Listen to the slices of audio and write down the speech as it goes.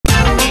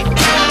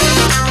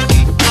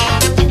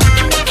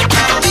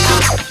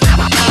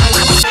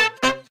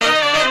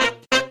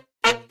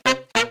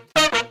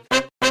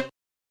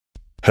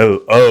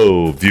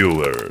Hello,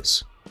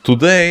 viewers!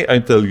 Today I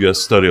tell you a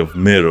story of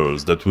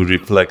mirrors that will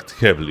reflect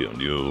heavily on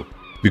you,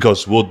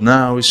 because what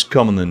now is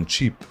common and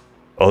cheap,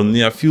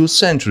 only a few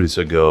centuries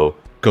ago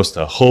cost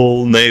a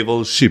whole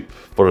naval ship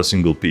for a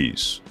single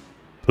piece.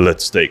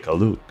 Let's take a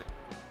look.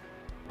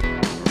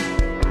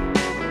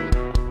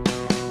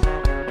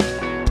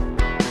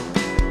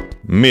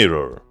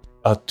 Mirror.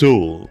 A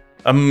tool,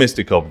 a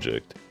mystic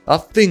object, a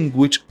thing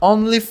which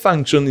only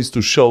function is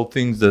to show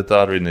things that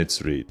are in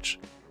its reach,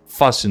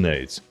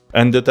 fascinates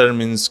and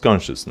determines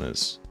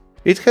consciousness.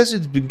 It has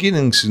its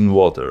beginnings in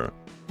water.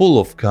 Pool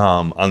of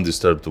calm,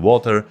 undisturbed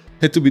water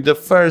had to be the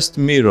first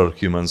mirror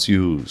humans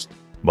used.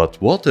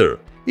 But water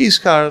is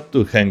hard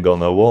to hang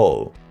on a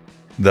wall.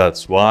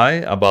 That's why,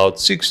 about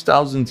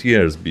 6000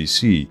 years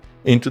BC,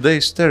 in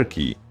today's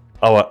Turkey,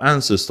 our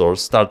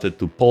ancestors started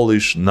to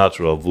polish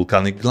natural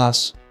volcanic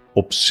glass,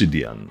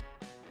 obsidian.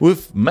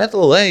 With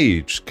Metal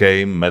Age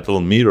came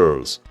metal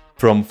mirrors.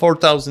 From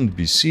 4000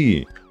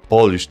 BC,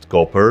 polished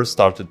copper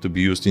started to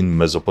be used in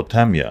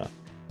Mesopotamia.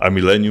 A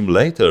millennium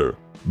later,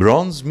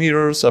 bronze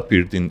mirrors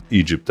appeared in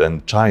Egypt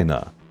and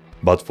China.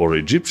 But for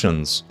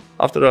Egyptians,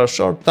 after a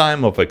short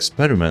time of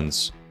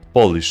experiments,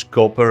 polished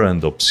copper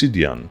and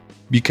obsidian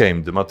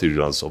became the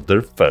materials of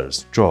their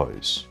first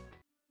choice.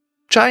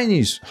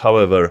 Chinese,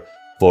 however,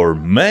 for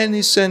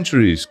many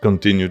centuries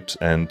continued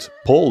and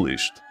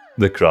polished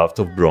the craft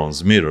of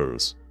bronze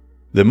mirrors.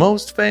 The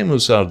most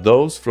famous are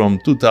those from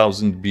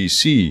 2000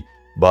 BC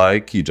by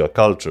Kija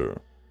culture.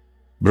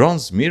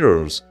 Bronze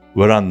mirrors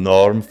were a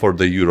norm for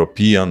the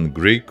European,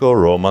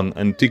 Greco-Roman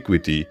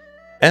antiquity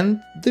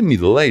and the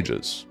Middle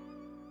Ages.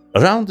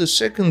 Around the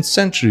 2nd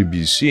century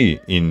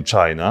BC in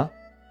China,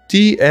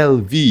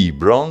 TLV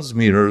bronze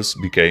mirrors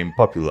became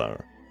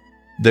popular.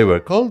 They were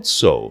called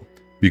so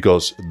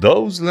because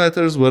those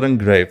letters were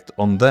engraved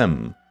on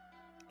them.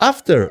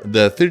 After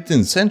the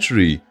 13th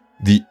century,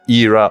 the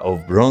era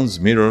of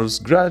bronze mirrors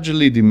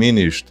gradually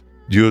diminished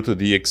due to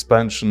the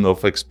expansion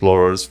of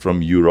explorers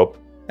from Europe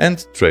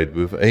and trade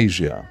with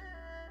Asia.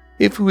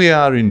 If we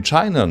are in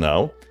China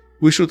now,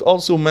 we should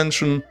also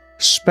mention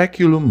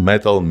speculum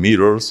metal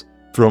mirrors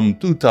from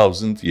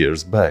 2000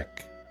 years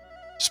back.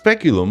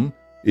 Speculum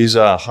is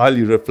a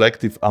highly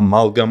reflective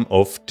amalgam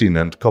of tin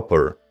and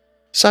copper.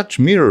 Such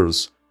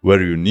mirrors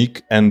were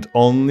unique and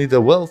only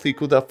the wealthy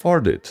could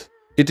afford it.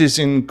 It is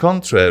in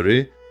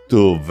contrary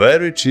to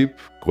very cheap,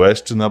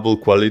 questionable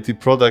quality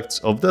products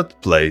of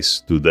that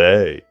place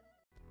today.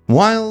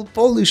 While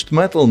polished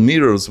metal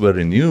mirrors were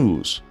in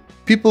use,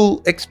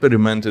 people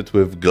experimented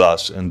with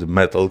glass and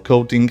metal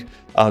coating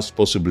as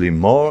possibly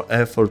more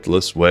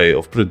effortless way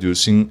of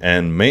producing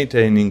and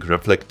maintaining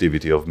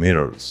reflectivity of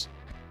mirrors.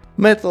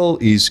 Metal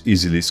is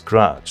easily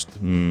scratched,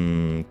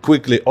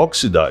 quickly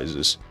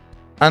oxidizes,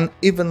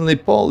 unevenly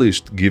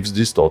polished gives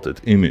distorted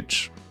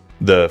image.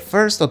 The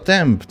first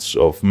attempts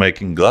of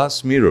making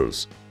glass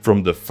mirrors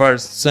from the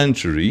 1st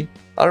century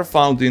are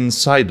found in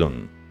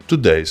Sidon,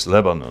 today's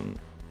Lebanon.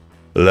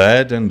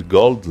 Lead and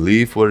gold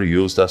leaf were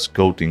used as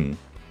coating,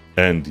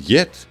 and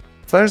yet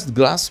first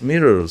glass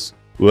mirrors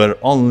were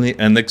only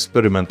an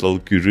experimental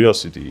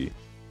curiosity,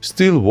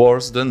 still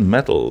worse than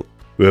metal,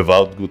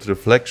 without good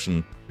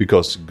reflection,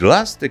 because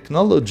glass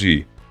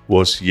technology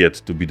was yet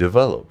to be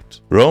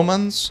developed.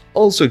 Romans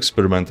also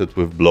experimented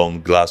with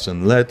blown glass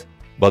and lead,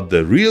 but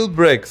the real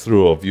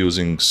breakthrough of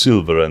using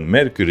silver and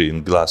mercury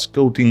in glass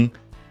coating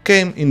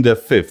came in the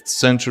 5th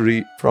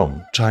century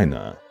from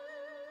China.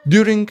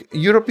 During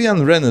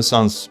European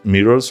Renaissance,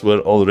 mirrors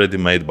were already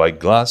made by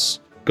glass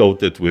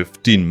coated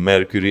with tin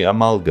mercury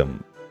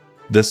amalgam.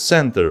 The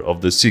center of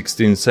the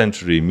 16th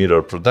century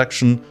mirror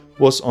production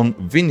was on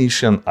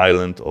Venetian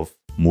island of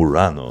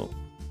Murano.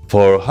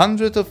 For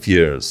hundreds of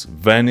years,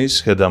 Venice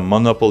had a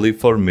monopoly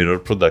for mirror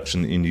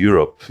production in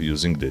Europe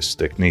using this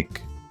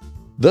technique.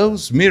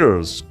 Those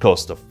mirrors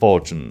cost a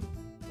fortune.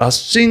 A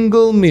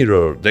single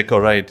mirror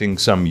decorating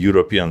some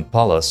European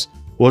palace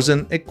was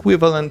an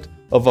equivalent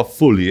of a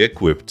fully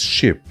equipped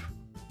ship.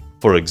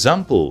 For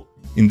example,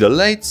 in the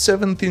late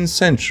 17th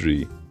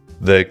century,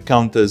 the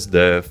Countess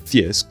de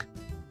Fiesque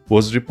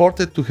was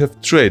reported to have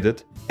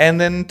traded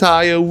an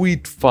entire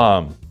wheat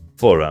farm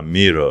for a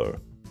mirror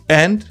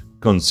and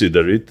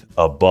consider it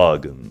a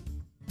bargain.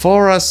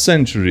 For a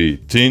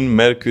century, tin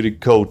mercury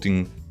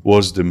coating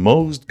was the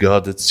most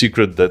guarded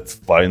secret that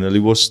finally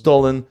was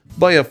stolen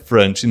by a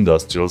French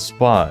industrial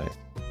spy.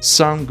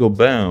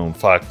 Saint-Gobain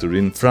factory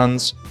in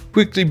France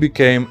quickly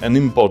became an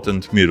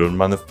important mirror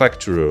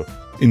manufacturer,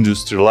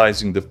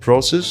 industrializing the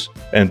process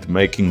and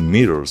making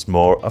mirrors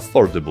more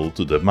affordable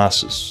to the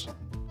masses.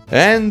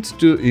 And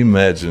to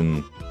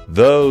imagine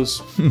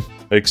those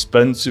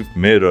expensive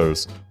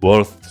mirrors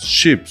worth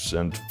ships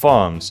and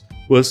farms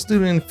were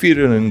still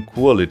inferior in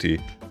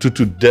quality to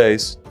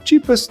today's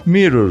cheapest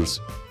mirrors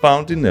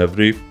found in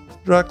every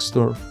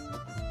drugstore.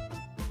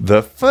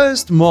 The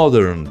first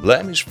modern,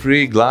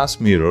 blemish-free glass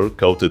mirror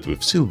coated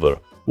with silver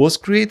was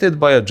created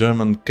by a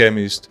German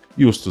chemist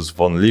Justus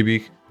von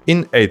Liebig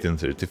in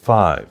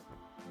 1835.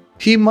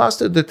 He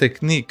mastered the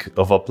technique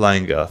of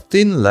applying a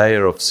thin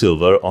layer of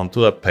silver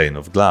onto a pane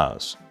of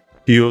glass.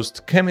 He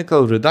used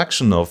chemical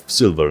reduction of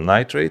silver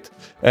nitrate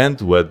and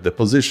wet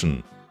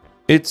deposition.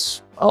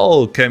 It's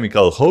all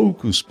chemical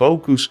hocus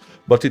pocus,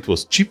 but it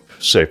was cheap,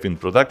 safe in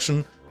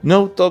production,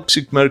 no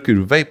toxic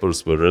mercury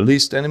vapors were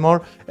released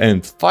anymore,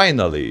 and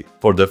finally,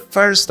 for the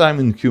first time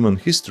in human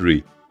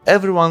history,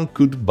 everyone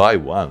could buy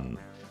one.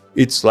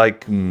 It's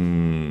like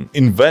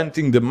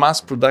inventing the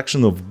mass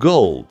production of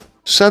gold.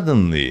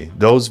 Suddenly,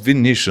 those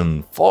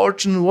Venetian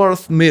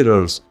fortune-worth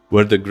mirrors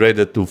were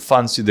degraded to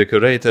fancy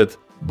decorated,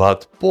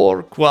 but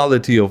poor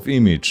quality of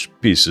image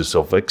pieces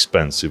of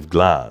expensive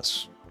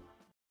glass.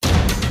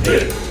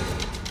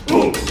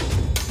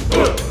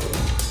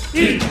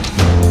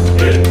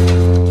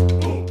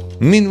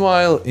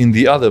 Meanwhile, in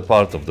the other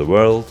part of the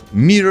world,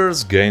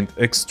 mirrors gained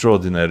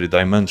extraordinary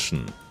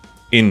dimension.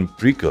 In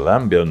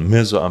pre-Columbian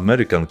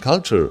Mesoamerican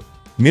culture,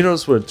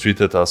 mirrors were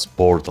treated as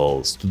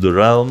portals to the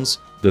realms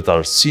that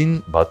are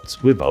seen but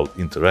without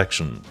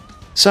interaction.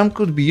 Some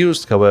could be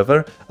used,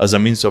 however, as a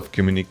means of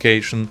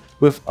communication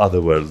with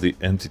otherworldly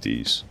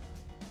entities.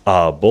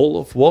 A bowl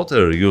of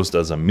water used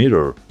as a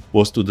mirror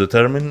was to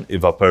determine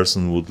if a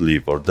person would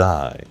live or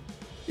die.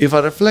 If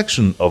a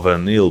reflection of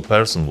an ill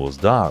person was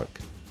dark,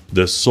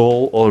 the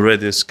soul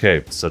already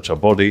escaped such a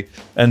body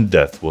and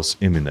death was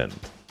imminent.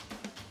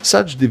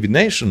 Such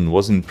divination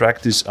was in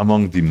practice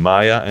among the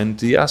Maya and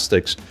the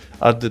Aztecs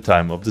at the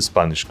time of the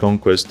Spanish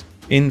conquest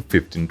in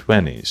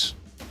 1520s.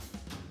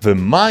 The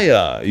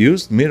Maya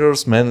used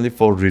mirrors mainly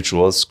for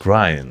ritual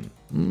scrying,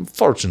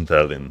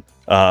 fortune-telling,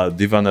 a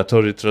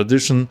divinatory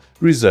tradition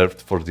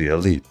reserved for the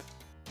elite.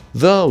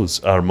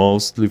 Those are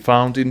mostly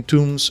found in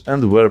tombs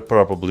and were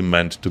probably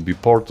meant to be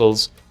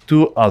portals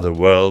to other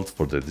world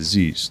for the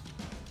deceased.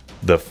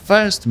 The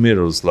first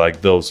mirrors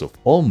like those of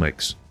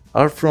Olmecs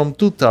are from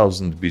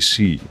 2000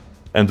 BC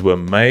and were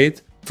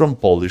made from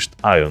polished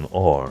iron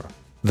ore.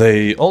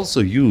 They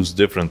also used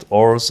different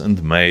ores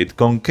and made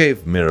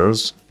concave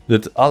mirrors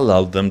that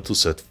allowed them to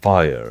set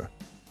fire.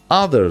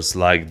 Others,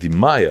 like the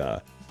Maya,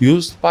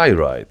 used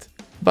pyrite,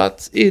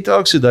 but it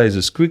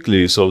oxidizes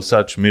quickly, so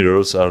such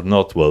mirrors are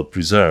not well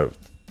preserved.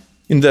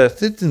 In the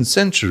 13th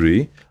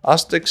century,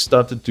 Aztecs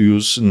started to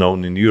use,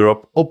 known in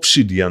Europe,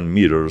 obsidian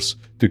mirrors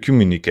to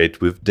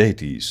communicate with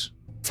deities.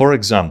 For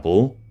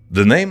example,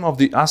 the name of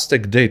the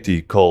Aztec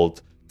deity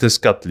called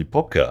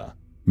Tezcatlipoca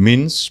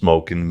means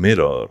smoking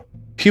mirror.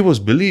 He was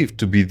believed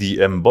to be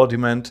the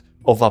embodiment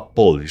of a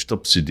polished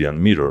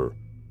obsidian mirror,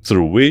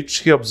 through which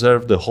he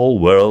observed the whole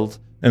world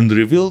and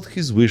revealed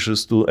his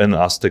wishes to an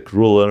Aztec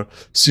ruler,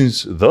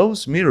 since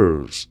those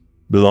mirrors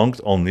belonged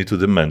only to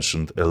the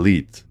mentioned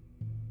elite.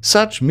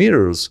 Such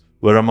mirrors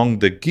were among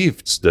the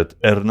gifts that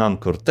Hernán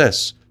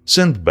Cortés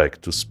sent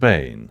back to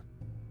Spain.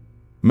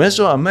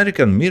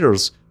 Mesoamerican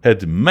mirrors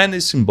had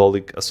many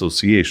symbolic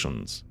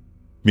associations.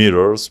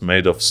 Mirrors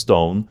made of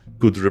stone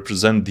could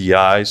represent the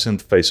eyes and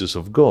faces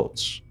of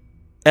gods.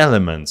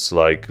 Elements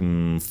like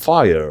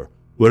fire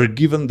were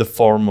given the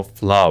form of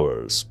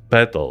flowers,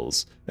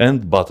 petals,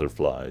 and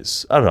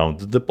butterflies around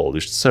the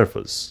polished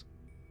surface.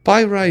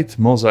 Pyrite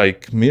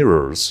mosaic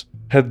mirrors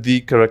had the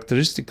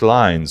characteristic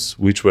lines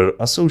which were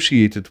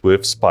associated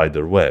with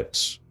spider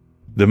webs.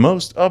 The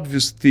most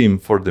obvious theme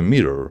for the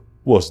mirror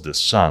was the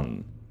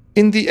sun.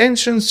 In the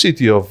ancient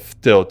city of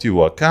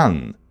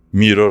Teotihuacan,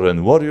 mirror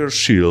and warrior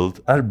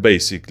shield are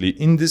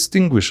basically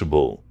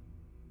indistinguishable.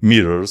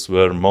 Mirrors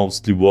were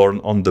mostly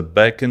worn on the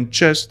back and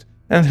chest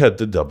and had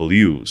the double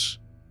use,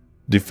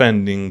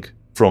 defending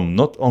from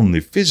not only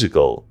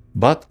physical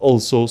but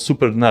also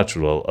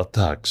supernatural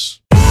attacks.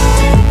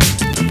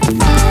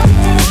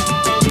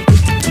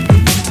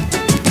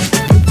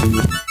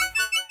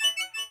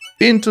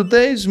 In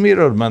today's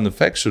mirror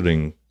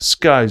manufacturing,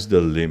 sky's the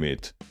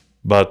limit,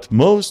 but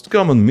most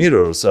common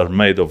mirrors are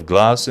made of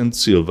glass and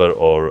silver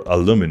or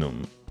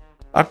aluminum.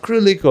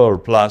 Acrylic or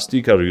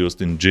plastic are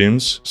used in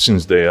gyms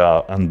since they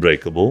are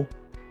unbreakable.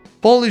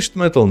 Polished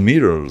metal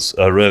mirrors,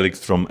 a relic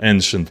from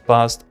ancient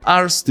past,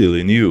 are still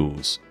in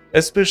use,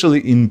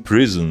 especially in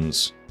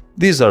prisons.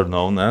 These are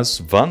known as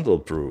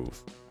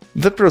vandal-proof.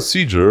 The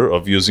procedure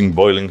of using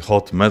boiling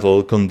hot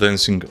metal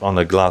condensing on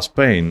a glass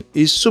pane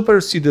is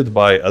superseded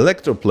by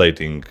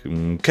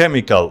electroplating,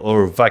 chemical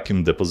or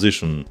vacuum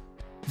deposition.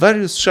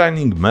 Various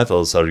shining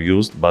metals are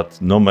used,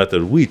 but no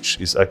matter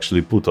which is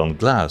actually put on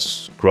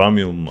glass,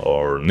 chromium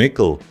or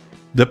nickel,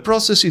 the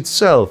process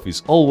itself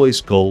is always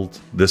called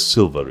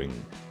desilvering.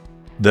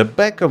 The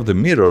back of the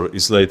mirror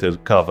is later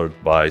covered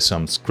by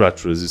some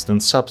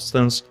scratch-resistant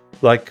substance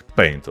like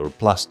paint or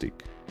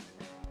plastic.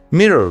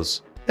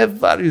 Mirrors have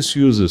various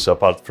uses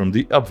apart from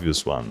the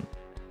obvious one.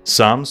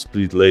 Some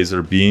split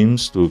laser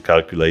beams to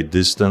calculate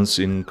distance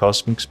in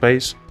cosmic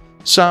space.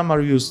 Some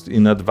are used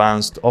in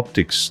advanced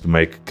optics to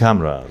make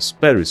cameras,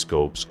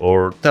 periscopes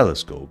or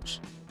telescopes.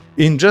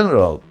 In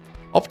general,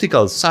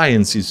 optical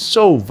science is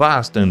so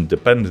vast and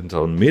dependent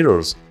on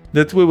mirrors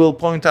that we will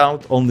point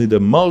out only the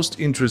most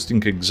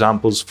interesting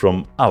examples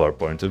from our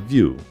point of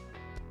view.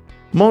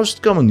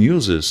 Most common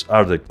uses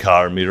are the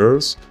car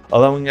mirrors,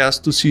 allowing us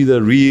to see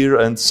the rear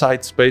and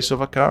side space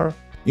of a car,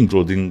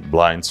 including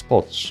blind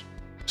spots.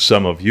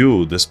 Some of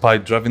you,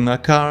 despite driving a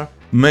car,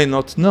 may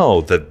not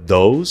know that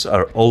those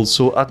are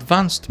also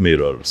advanced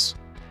mirrors.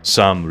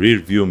 Some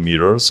rear-view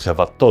mirrors have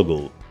a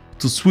toggle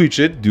to switch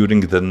it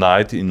during the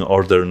night in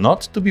order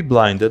not to be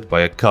blinded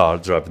by a car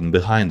driving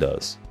behind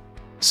us.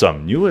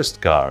 Some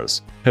newest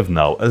cars have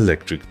now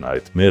electric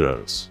night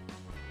mirrors.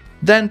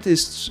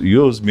 Dentists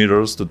use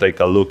mirrors to take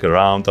a look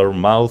around our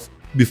mouth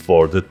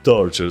before the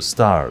torture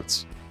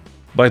starts.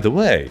 By the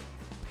way,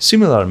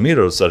 similar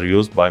mirrors are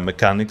used by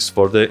mechanics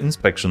for the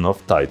inspection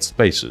of tight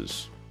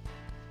spaces.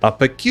 A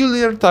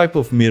peculiar type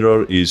of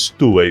mirror is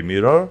two-way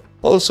mirror,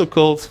 also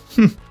called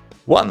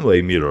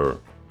one-way mirror.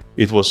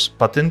 It was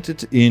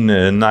patented in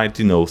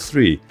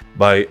 1903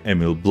 by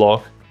Emil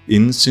Bloch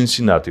in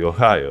Cincinnati,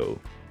 Ohio.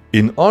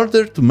 In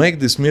order to make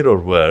this mirror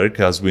work,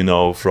 as we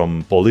know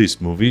from police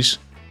movies,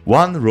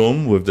 one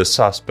room with the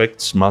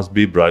suspects must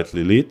be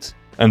brightly lit,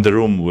 and the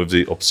room with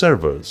the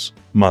observers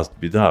must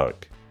be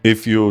dark.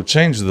 If you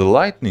change the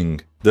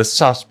lighting, the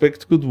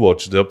suspect could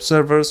watch the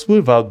observers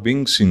without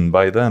being seen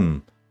by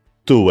them.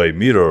 Two-way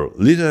mirror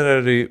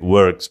literally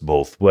works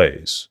both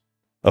ways.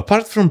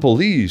 Apart from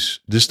police,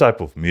 this type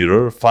of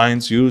mirror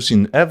finds use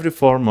in every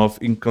form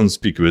of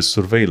inconspicuous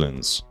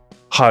surveillance,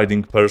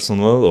 hiding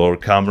personnel or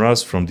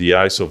cameras from the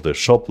eyes of the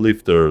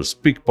shoplifters,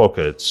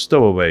 pickpockets,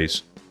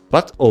 stowaways,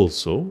 but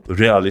also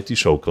reality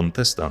show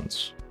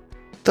contestants.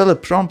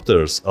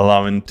 Teleprompters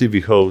allowing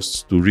TV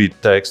hosts to read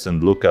text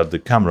and look at the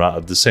camera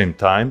at the same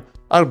time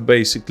are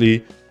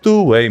basically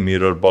two-way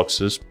mirror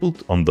boxes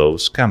put on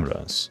those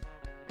cameras.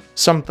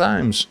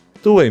 Sometimes,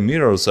 two-way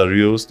mirrors are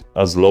used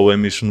as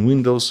low-emission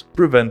windows,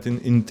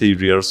 preventing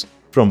interiors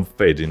from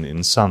fading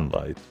in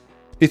sunlight.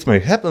 It may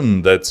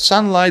happen that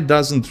sunlight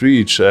doesn't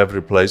reach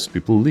every place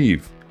people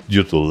live,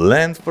 due to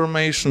land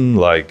formation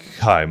like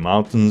high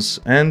mountains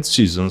and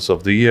seasons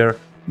of the year,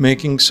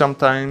 making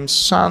sometimes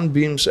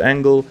sunbeams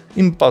angle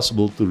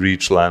impossible to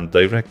reach land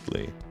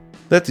directly.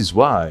 That is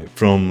why,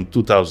 from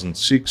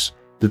 2006,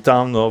 the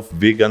town of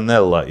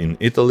Viganella in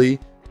Italy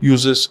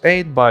uses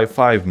 8 by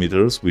 5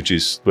 meters, which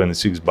is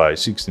 26 by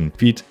 16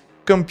 feet,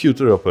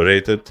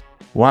 computer-operated,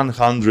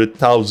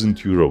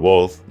 100,000 euro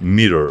worth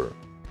mirror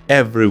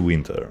every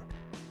winter.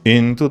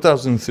 In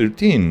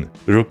 2013,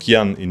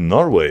 Rukjan in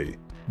Norway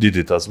did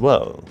it as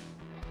well.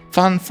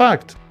 Fun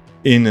fact!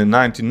 In the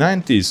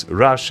 1990s,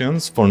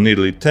 Russians for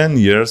nearly 10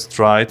 years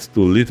tried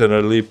to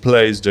literally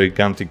place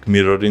gigantic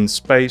mirror in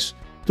space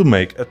to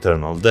make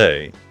eternal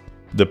day.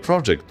 The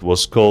project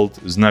was called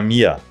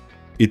Znamya.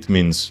 It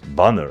means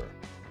banner.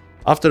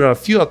 After a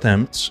few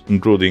attempts,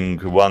 including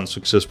one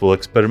successful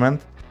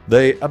experiment,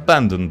 they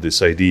abandoned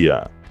this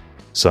idea.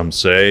 Some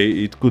say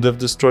it could have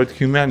destroyed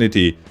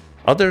humanity,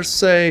 others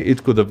say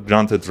it could have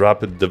granted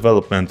rapid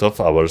development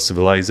of our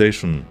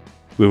civilization.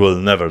 We will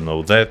never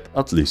know that,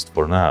 at least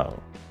for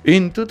now.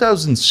 In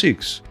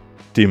 2006,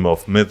 a team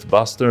of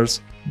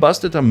mythbusters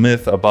busted a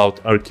myth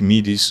about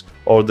Archimedes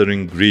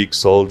ordering Greek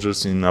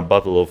soldiers in a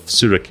battle of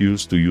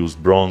Syracuse to use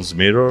bronze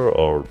mirror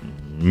or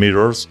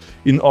mirrors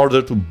in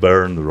order to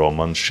burn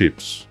Roman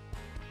ships.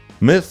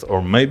 Myth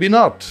or maybe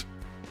not.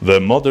 The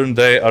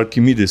modern-day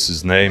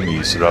Archimedes' name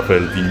is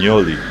Rafael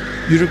Vignoli,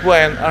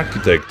 Uruguayan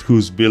architect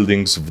whose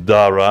buildings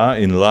Vdara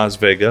in Las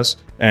Vegas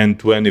and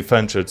 20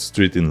 Fenchurch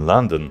Street in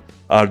London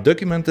are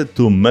documented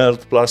to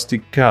melt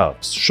plastic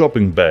cups,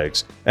 shopping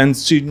bags and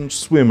singed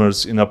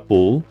swimmers in a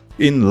pool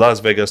in Las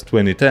Vegas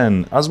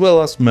 2010, as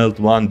well as melt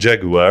one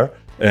Jaguar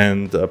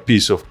and a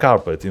piece of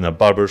carpet in a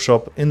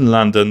barbershop in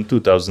London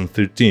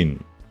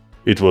 2013.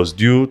 It was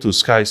due to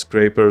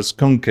skyscrapers'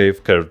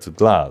 concave curved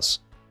glass,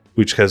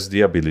 which has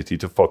the ability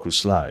to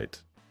focus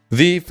light.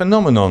 The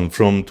phenomenon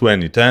from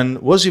 2010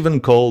 was even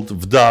called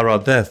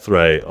Vdara Death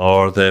Ray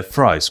or the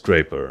Fry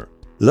Scraper.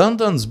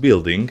 London's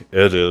building,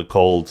 earlier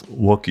called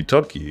Walkie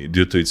Talkie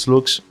due to its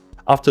looks,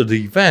 after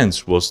the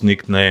events was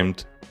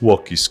nicknamed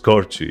Walkie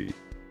Scorchy.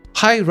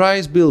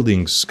 High-rise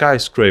buildings,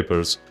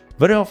 skyscrapers,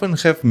 very often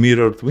have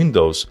mirrored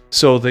windows,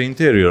 so the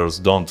interiors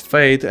don't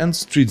fade and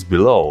streets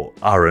below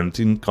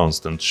aren't in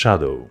constant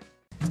shadow.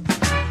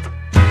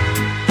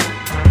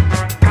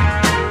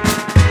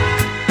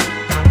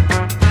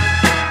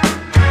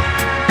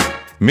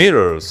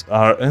 Mirrors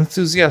are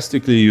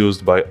enthusiastically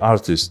used by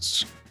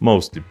artists,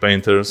 mostly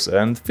painters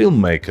and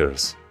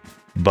filmmakers.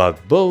 But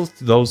both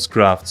those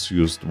crafts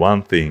used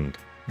one thing,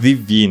 the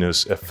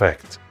Venus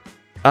effect.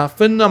 A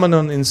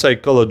phenomenon in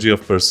psychology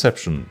of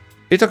perception.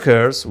 It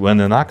occurs when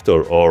an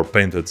actor or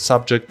painted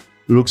subject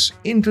looks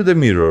into the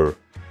mirror,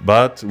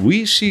 but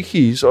we see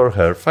his or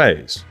her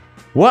face.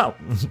 Wow!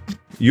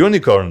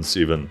 Unicorns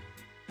even!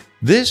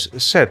 This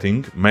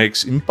setting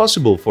makes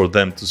impossible for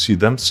them to see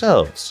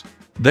themselves.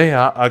 They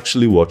are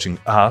actually watching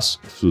us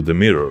through the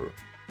mirror.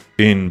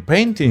 In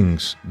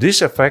paintings,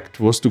 this effect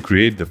was to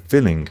create the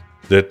feeling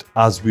that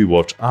as we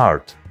watch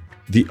art,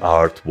 the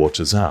art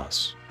watches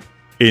us.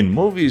 In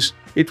movies,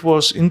 it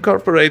was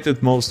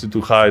incorporated mostly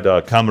to hide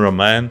a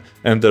cameraman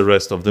and the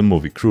rest of the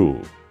movie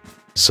crew.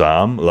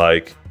 Some,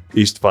 like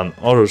Istvan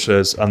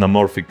Orosz's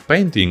anamorphic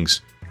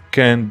paintings,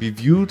 can be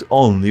viewed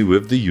only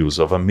with the use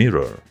of a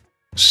mirror.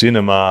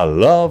 Cinema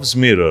loves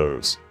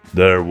mirrors.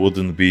 there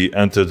wouldn't be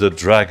Enter the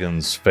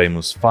Dragon's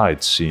famous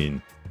fight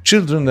scene.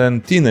 Children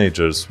and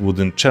teenagers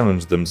wouldn't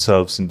challenge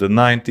themselves in the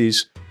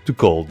 90s to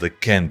call the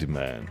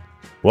Candyman.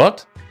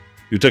 What?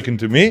 You talking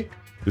to me?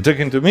 You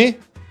talking to me?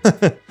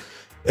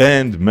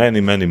 And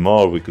many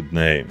more we could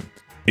name.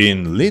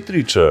 In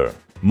literature,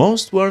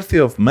 most worthy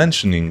of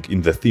mentioning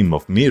in the theme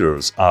of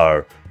mirrors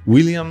are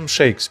William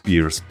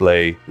Shakespeare's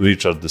play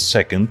Richard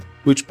II,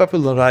 which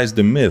popularized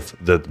the myth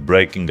that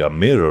breaking a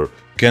mirror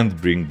can't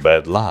bring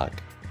bad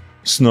luck.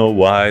 Snow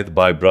White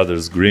by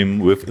Brothers Grimm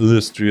with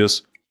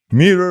illustrious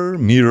 "Mirror,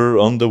 mirror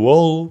on the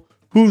wall,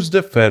 who's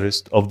the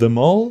fairest of them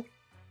all?"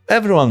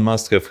 Everyone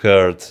must have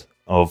heard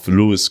of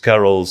Lewis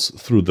Carroll's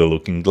Through the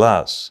Looking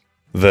Glass.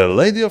 The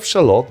Lady of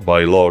Shalott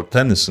by Lord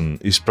Tennyson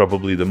is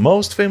probably the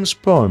most famous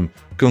poem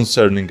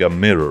concerning a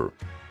mirror,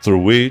 through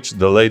which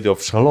the Lady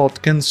of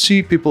Shalott can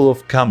see people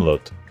of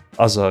Camelot,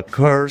 as a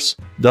curse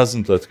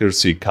doesn't let her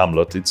see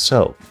Camelot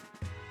itself.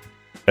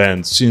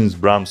 And since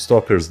Bram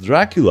Stoker's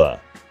Dracula,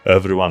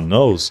 everyone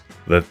knows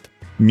that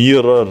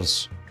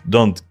mirrors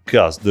don't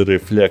cast the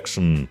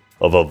reflection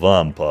of a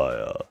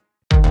vampire.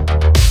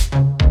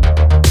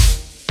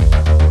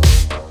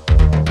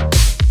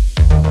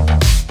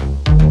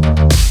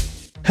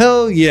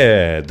 Hell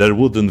yeah, there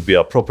wouldn't be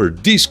a proper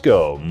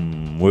disco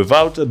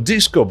without a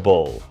disco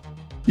ball.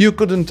 You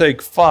couldn't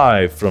take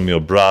 5 from your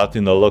brat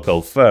in a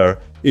local fair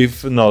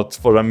if not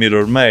for a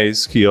mirror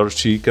maze he or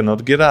she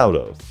cannot get out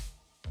of.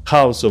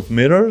 House of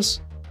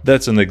Mirrors?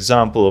 That's an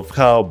example of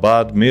how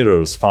bad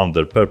mirrors found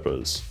their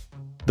purpose.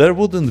 There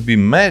wouldn't be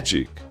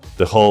magic,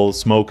 the whole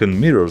smoke and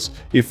mirrors,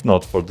 if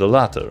not for the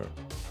latter.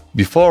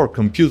 Before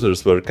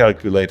computers were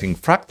calculating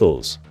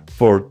fractals,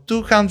 for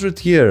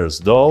 200 years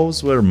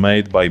those were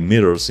made by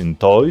mirrors in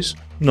toys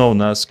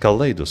known as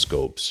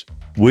kaleidoscopes,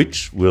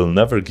 which will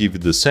never give you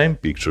the same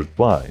picture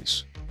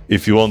twice.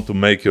 If you want to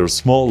make your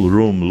small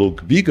room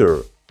look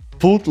bigger,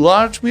 put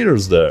large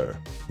mirrors there.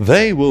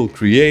 They will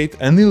create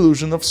an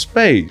illusion of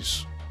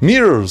space.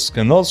 Mirrors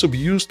can also be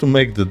used to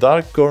make the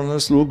dark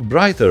corners look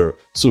brighter,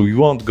 so you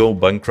won't go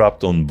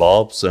bankrupt on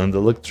bulbs and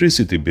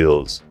electricity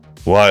bills.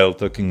 While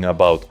talking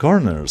about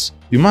corners,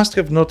 you must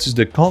have noticed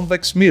the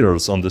convex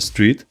mirrors on the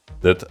street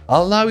that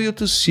allow you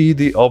to see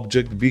the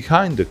object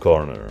behind the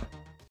corner.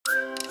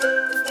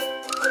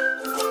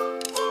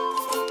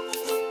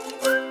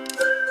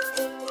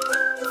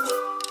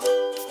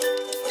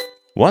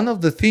 One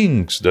of the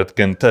things that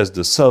can test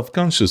the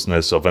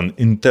self-consciousness of an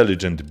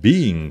intelligent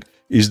being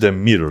is the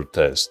mirror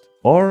test,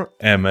 or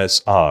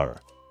MSR,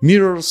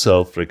 mirror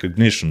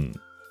self-recognition.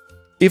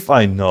 If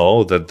I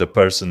know that the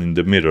person in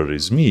the mirror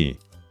is me,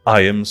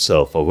 I am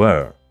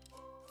self-aware.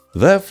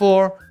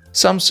 Therefore,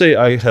 some say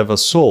I have a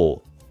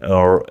soul,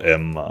 or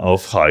am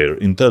of higher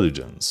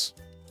intelligence.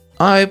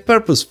 I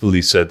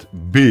purposefully said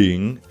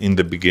being in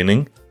the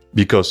beginning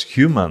because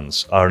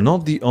humans are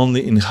not the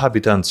only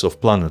inhabitants of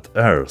planet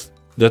Earth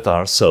that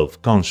are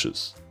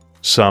self-conscious.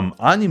 Some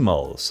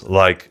animals,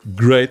 like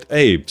great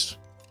apes,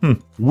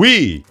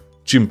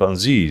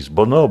 chimpanzees,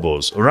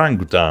 bonobos,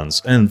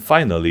 orangutans, and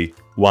finally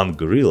one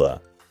gorilla,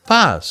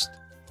 passed.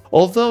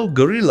 Although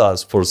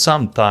gorillas for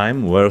some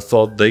time were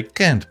thought they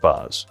can't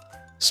pass.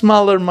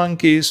 Smaller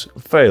monkeys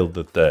failed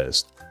the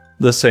test,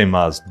 the same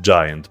as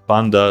giant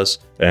pandas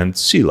and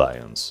sea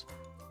lions.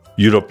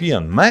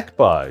 European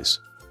magpies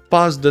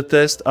passed the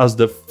test as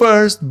the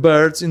first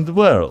birds in the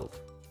world.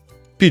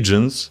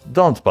 Pigeons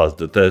don't pass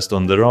the test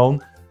on their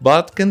own,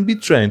 but can be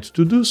trained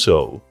to do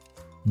so.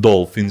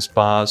 Dolphins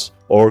pass,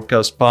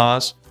 orcas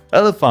pass,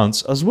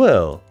 elephants as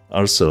well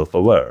are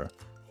self-aware.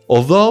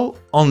 Although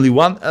only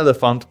one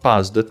elephant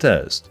passed the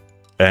test.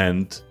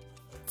 And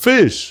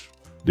fish!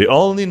 The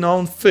only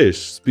known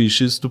fish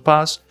species to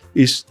pass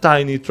is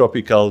tiny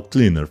tropical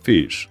cleaner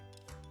fish.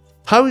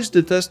 How is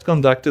the test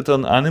conducted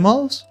on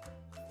animals?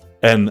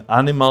 An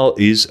animal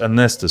is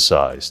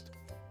anesthetized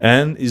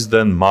and is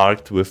then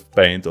marked with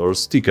paint or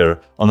sticker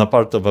on a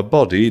part of a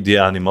body the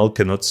animal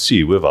cannot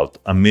see without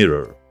a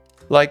mirror,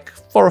 like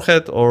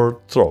forehead or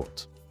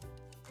throat.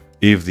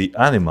 If the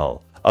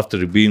animal,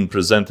 after being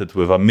presented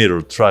with a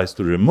mirror, tries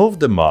to remove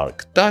the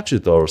mark, touch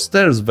it or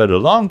stares very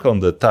long on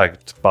the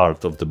tagged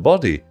part of the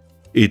body,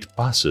 it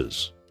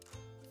passes.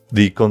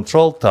 The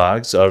control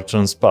tags are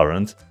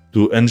transparent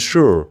to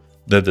ensure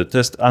that the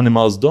test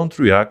animals don't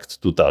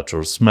react to touch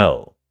or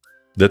smell.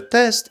 The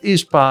test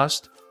is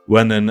passed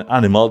when an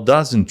animal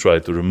doesn't try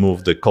to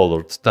remove the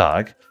colored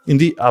tag in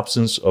the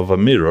absence of a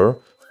mirror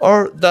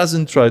or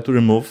doesn't try to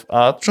remove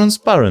a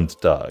transparent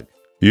tag.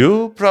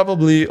 You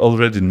probably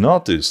already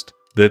noticed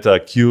that a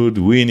cute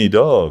weenie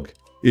dog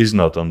is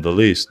not on the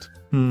list.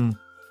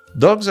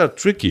 Dogs are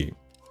tricky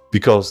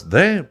because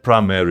their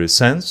primary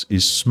sense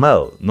is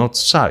smell, not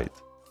sight,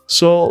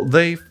 so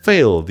they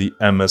fail the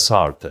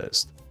MSR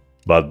test.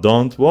 But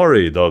don't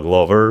worry, dog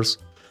lovers,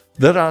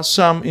 there are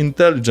some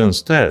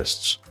intelligence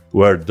tests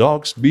where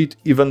dogs beat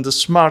even the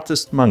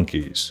smartest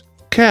monkeys.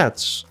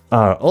 Cats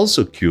are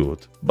also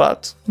cute,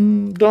 but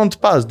don't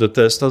pass the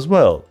test as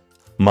well.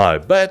 My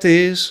bet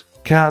is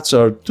Cats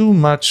are too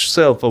much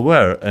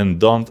self-aware and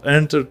don't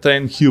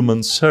entertain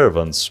human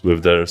servants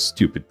with their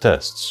stupid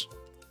tests.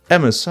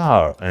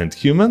 MSR and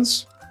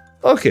humans?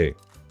 Okay.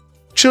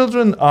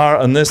 Children are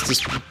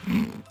anesthetized.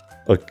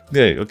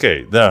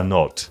 Okay, they are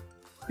not.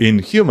 In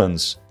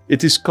humans,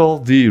 it is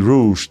called the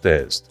rouge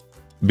test,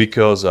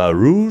 because a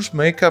rouge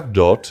makeup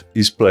dot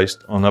is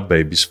placed on a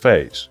baby's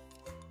face.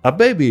 A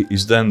baby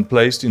is then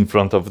placed in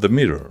front of the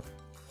mirror.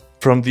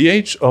 From the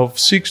age of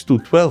 6 to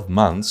 12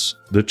 months,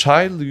 the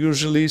child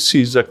usually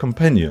sees a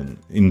companion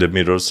in the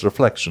mirror's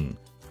reflection.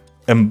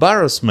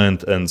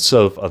 Embarrassment and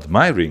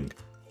self-admiring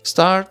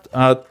start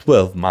at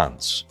 12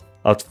 months.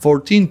 At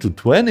 14 to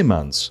 20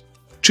 months,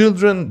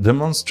 children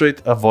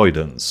demonstrate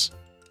avoidance.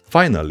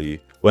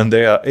 Finally, when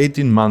they are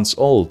 18 months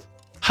old,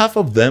 half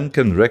of them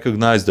can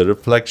recognize the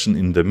reflection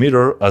in the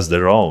mirror as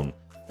their own,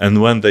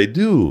 and when they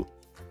do,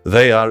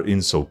 they are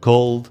in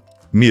so-called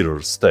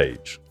mirror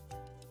stage.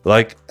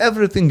 Like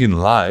everything in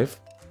life,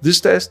 this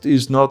test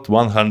is not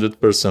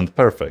 100%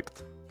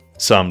 perfect.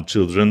 Some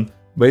children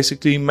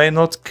basically may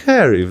not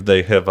care if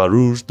they have a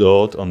rouge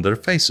dot on their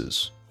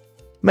faces.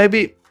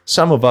 Maybe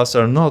some of us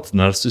are not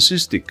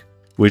narcissistic,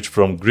 which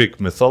from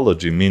Greek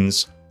mythology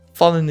means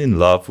falling in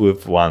love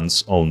with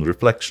one's own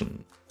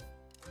reflection.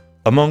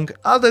 Among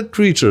other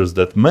creatures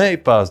that may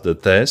pass the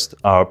test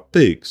are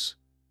pigs.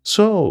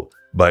 So,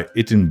 by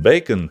eating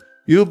bacon,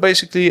 you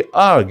basically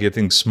are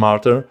getting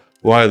smarter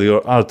while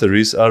your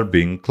arteries are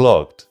being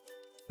clogged.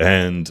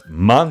 And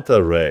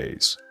manta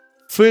rays,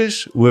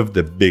 fish with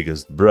the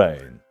biggest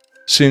brain.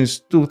 Since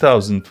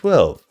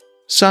 2012,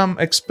 some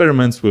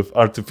experiments with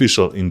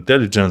artificial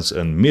intelligence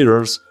and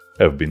mirrors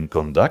have been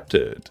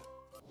conducted.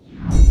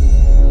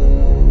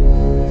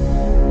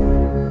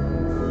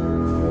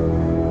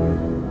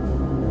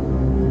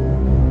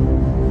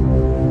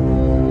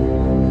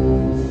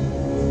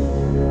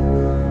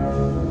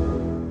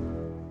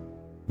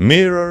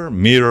 Mirror,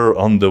 mirror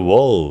on the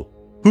wall,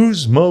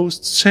 who's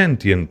most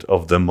sentient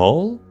of them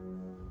all?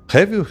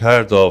 Have you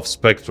heard of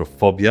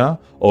spectrophobia,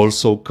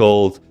 also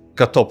called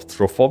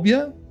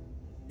catoptrophobia?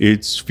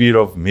 It's fear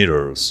of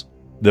mirrors.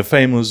 The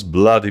famous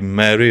Bloody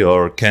Mary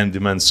or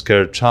Candyman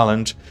Scare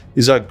Challenge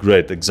is a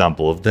great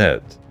example of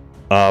that.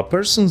 A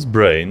person's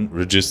brain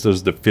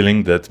registers the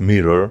feeling that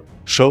mirror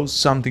shows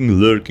something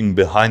lurking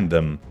behind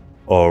them,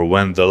 or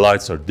when the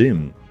lights are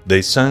dim,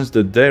 they sense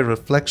that their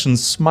reflection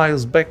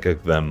smiles back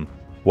at them,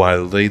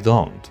 while they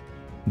don't.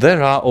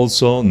 There are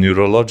also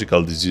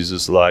neurological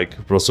diseases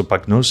like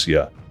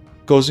prosopagnosia,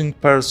 causing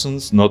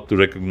persons not to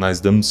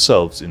recognize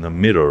themselves in a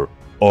mirror,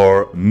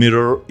 or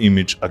mirror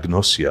image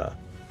agnosia,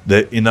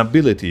 the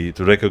inability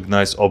to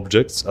recognize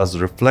objects as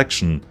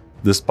reflection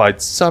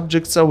despite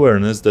subject's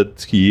awareness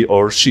that he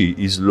or she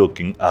is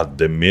looking at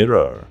the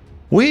mirror.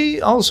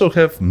 We also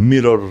have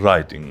mirror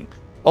writing,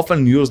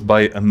 often used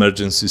by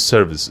emergency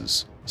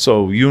services,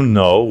 so you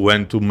know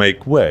when to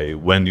make way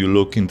when you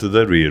look into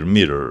the rear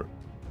mirror.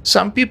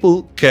 Some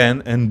people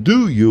can and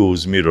do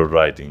use mirror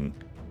writing.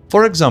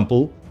 For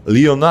example,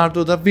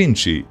 Leonardo da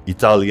Vinci,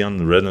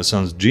 Italian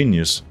Renaissance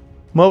genius,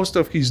 most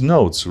of his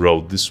notes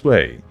wrote this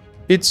way.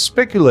 It's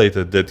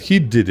speculated that he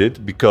did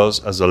it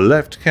because as a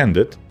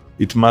left-handed,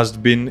 it must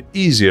have been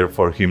easier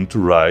for him to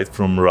write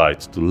from right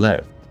to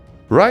left.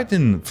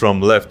 Writing from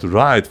left to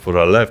right for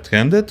a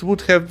left-handed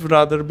would have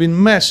rather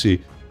been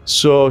messy,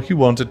 so he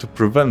wanted to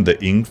prevent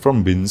the ink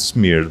from being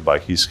smeared by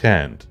his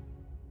hand.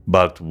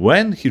 But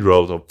when he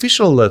wrote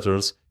official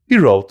letters, he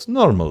wrote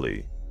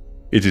normally.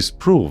 It is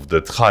proved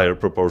that higher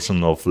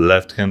proportion of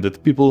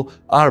left-handed people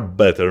are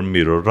better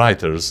mirror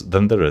writers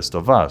than the rest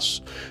of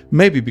us.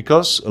 Maybe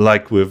because,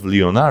 like with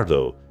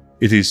Leonardo,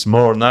 it is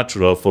more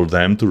natural for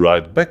them to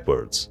write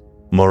backwards.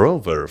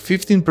 Moreover,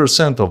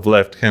 15% of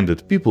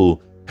left-handed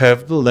people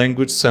have the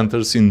language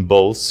centers in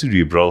both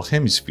cerebral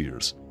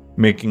hemispheres,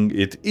 making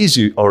it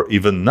easy or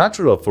even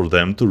natural for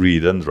them to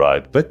read and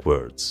write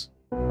backwards.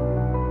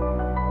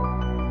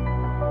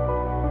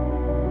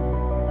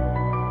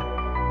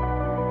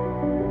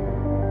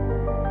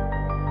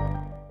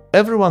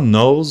 Everyone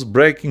knows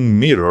breaking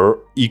mirror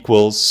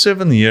equals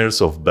 7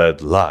 years of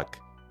bad luck.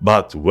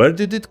 But where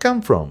did it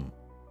come from?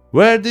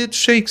 Where did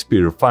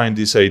Shakespeare find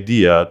this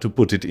idea to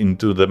put it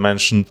into the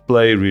mentioned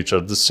play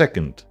Richard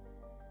II?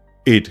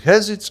 It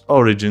has its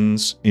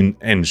origins in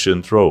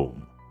ancient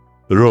Rome.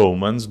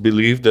 Romans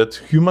believed that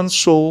human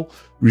soul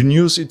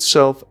renews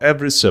itself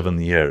every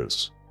 7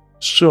 years.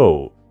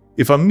 So,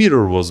 if a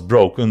mirror was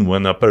broken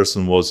when a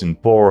person was in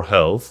poor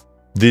health,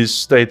 this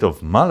state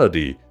of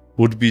malady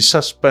would be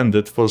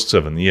suspended for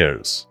 7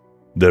 years.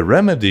 The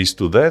remedies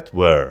to that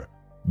were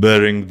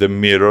burying the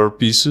mirror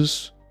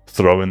pieces,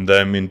 throwing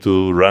them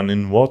into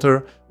running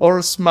water,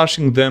 or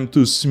smashing them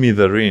to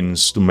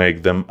smithereens to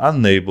make them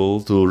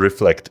unable to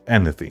reflect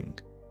anything.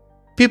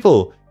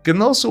 People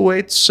can also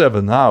wait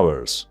 7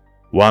 hours,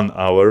 1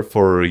 hour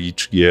for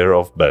each year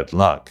of bad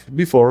luck,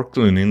 before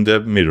cleaning the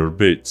mirror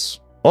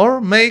bits.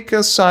 Or make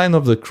a sign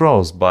of the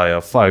cross by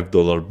a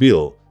 $5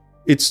 bill.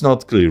 It's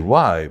not clear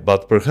why,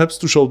 but perhaps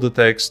to show the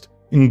text,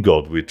 "In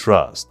God we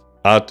trust."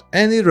 At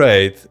any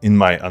rate, in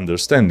my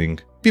understanding,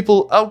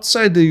 People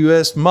outside the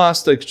US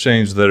must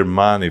exchange their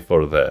money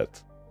for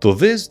that. To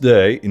this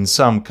day, in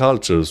some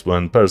cultures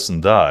when a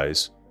person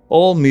dies,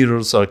 all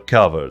mirrors are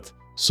covered,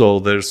 so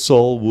their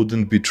soul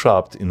wouldn't be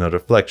trapped in a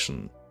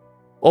reflection.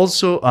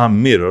 Also, a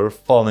mirror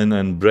falling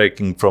and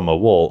breaking from a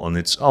wall on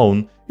its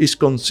own is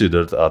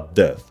considered a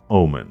death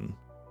omen.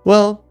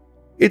 Well,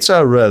 it's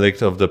a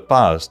relic of the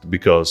past,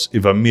 because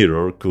if a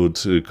mirror could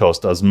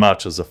cost as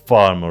much as a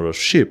farm or a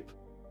ship,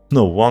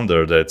 no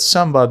wonder that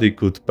somebody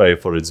could pay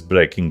for its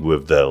breaking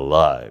with their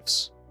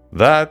lives.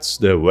 That's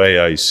the way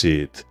I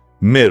see it.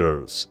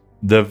 Mirrors,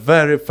 the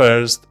very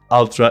first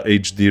Ultra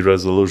HD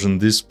resolution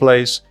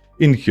displays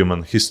in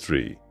human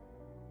history.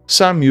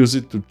 Some use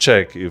it to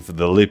check if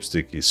the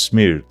lipstick is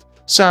smeared,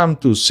 some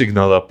to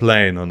signal a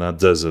plane on a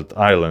desert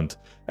island,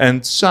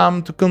 and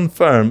some to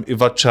confirm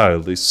if a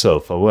child is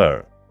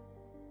self-aware.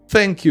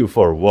 Thank you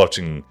for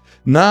watching.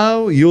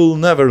 Now you'll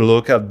never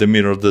look at the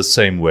mirror the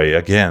same way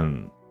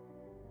again.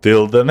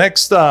 Till the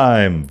next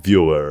time,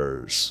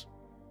 viewers.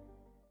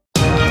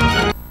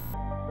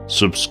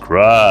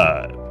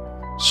 Subscribe.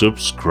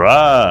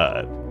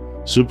 Subscribe.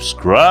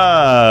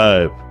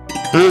 Subscribe.